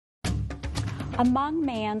Among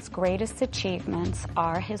man's greatest achievements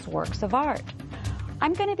are his works of art.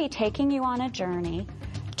 I'm going to be taking you on a journey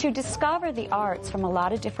to discover the arts from a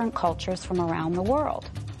lot of different cultures from around the world.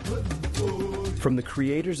 From the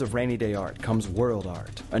creators of Rainy Day Art comes World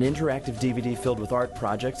Art, an interactive DVD filled with art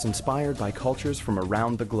projects inspired by cultures from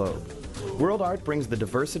around the globe. World Art brings the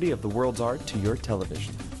diversity of the world's art to your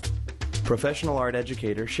television. Professional art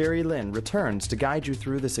educator Cherie Lynn returns to guide you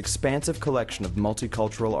through this expansive collection of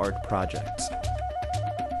multicultural art projects.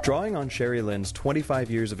 Drawing on Cherie Lynn's 25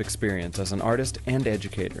 years of experience as an artist and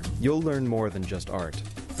educator, you'll learn more than just art.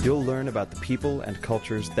 You'll learn about the people and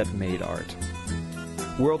cultures that made art.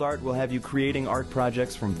 World Art will have you creating art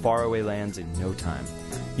projects from faraway lands in no time.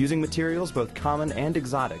 Using materials both common and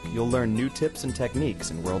exotic, you'll learn new tips and techniques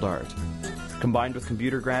in World Art. Combined with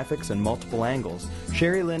computer graphics and multiple angles,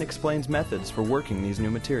 Cherie Lynn explains methods for working these new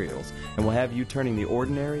materials and will have you turning the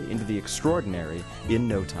ordinary into the extraordinary in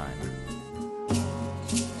no time.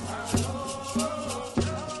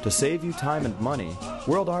 To save you time and money,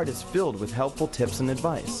 World Art is filled with helpful tips and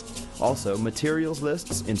advice. Also, materials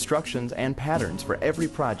lists, instructions, and patterns for every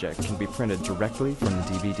project can be printed directly from the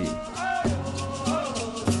DVD.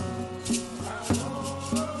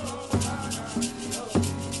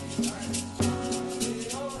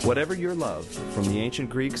 Whatever your love, from the ancient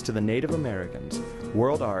Greeks to the Native Americans,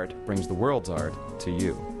 World Art brings the world's art to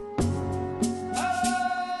you.